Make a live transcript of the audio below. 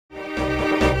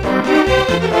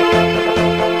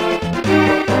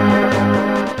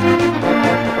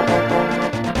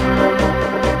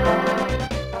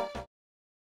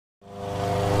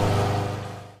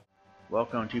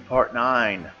to part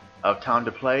 9 of Time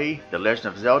to Play The Legend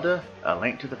of Zelda, A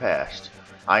Link to the Past.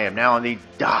 I am now in the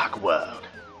Dark World.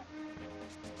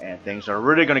 And things are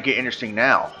really going to get interesting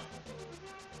now.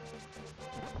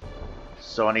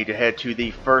 So I need to head to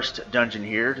the first dungeon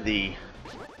here, the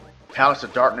Palace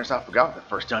of Darkness. I forgot what the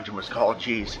first dungeon was called,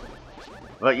 jeez.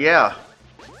 But yeah,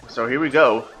 so here we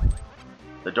go.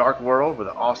 The Dark World with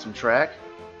an awesome track.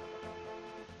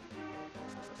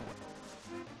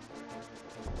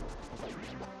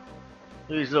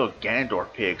 Look at these little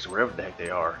Ganondorf pigs, wherever the heck they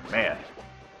are. Man,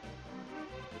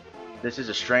 this is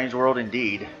a strange world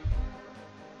indeed.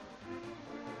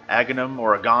 Aghanim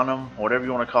or Aghanim, whatever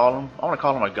you want to call them. I want to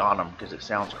call them Aghanim because it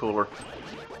sounds cooler.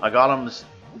 Aghanim's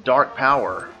dark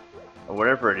power, or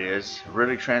whatever it is,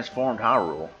 really transformed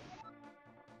Hyrule.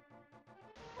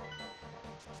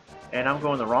 And I'm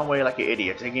going the wrong way like an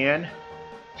idiot again.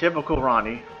 Typical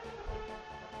Ronnie.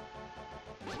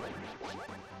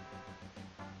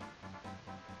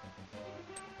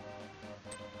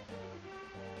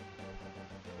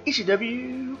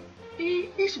 ECW!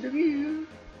 ECW!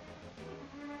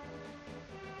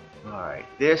 Alright,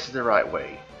 this is the right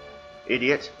way.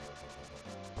 Idiot.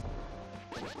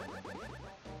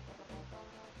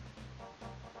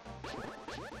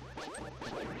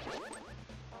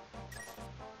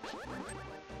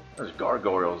 There's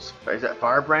gargoyles. Is that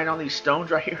firebrand on these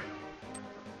stones right here?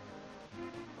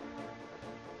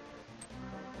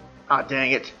 Ah,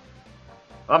 dang it.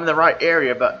 I'm in the right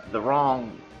area, but the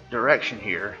wrong direction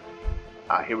here.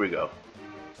 Ah, here we go.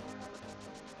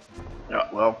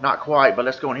 Well, not quite, but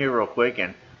let's go in here real quick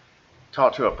and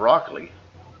talk to a broccoli.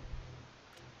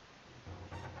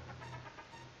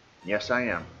 Yes, I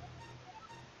am.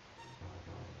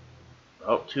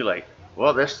 Oh, too late.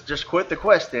 Well, let's just quit the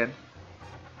quest then.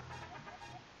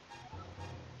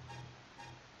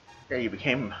 Yeah, you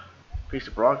became a piece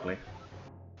of broccoli.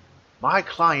 My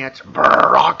client,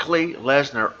 Broccoli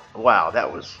Lesnar. Wow,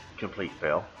 that was a complete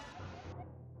fail.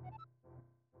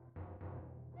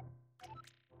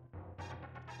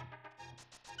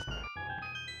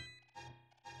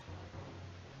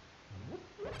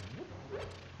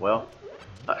 Well,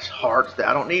 that's hearts that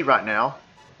I don't need right now.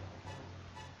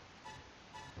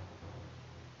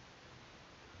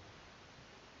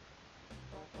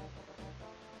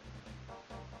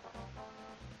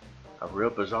 A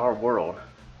real bizarre world.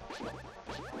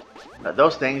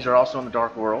 Those things are also in the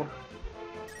Dark World.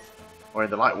 Or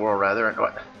in the Light World, rather. And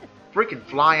what? Freaking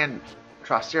flying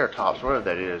Triceratops, whatever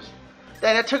that is.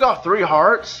 Dang, it took off 3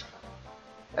 hearts?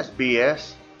 That's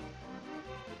BS.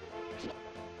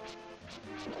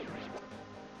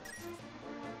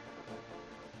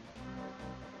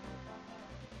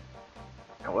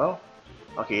 Well,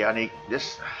 okay, I need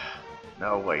this.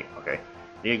 No, wait, okay.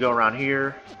 Need to go around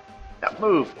here. Now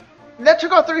move. That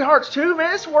took off 3 hearts too,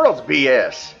 man. This world's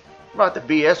BS. About the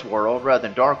BS world rather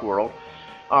than Dark World.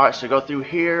 Alright, so go through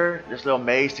here. This little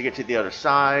maze to get to the other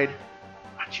side.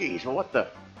 Jeez, well, what the?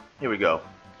 Here we go.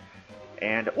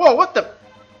 And, whoa, what the?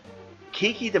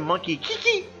 Kiki the monkey.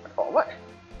 Kiki? Oh, what?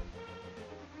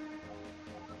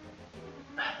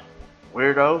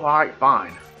 Weirdo. Alright,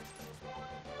 fine.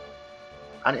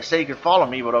 I didn't say you could follow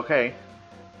me, but okay.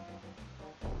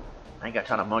 I ain't got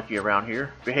time to monkey around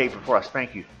here. Behave before I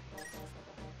spank you.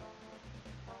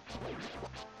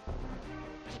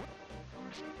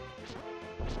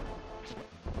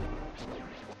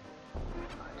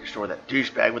 Destroy that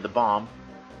douchebag with the bomb.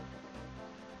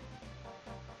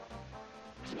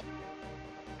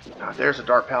 Now, there's a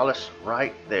Dark Palace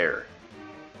right there.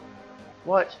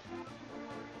 What?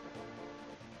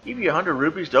 Give you 100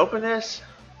 rupees to open this?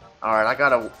 Alright, I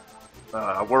got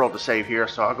a world to save here,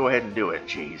 so I'll go ahead and do it.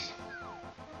 Jeez.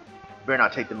 You better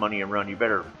not take the money and run. You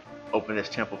better open this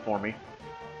temple for me.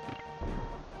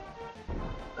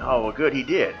 Oh, well, good, he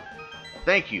did.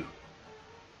 Thank you.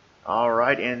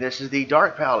 Alright, and this is the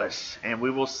Dark Palace, and we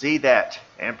will see that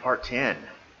in part 10.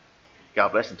 God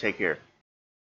bless and take care.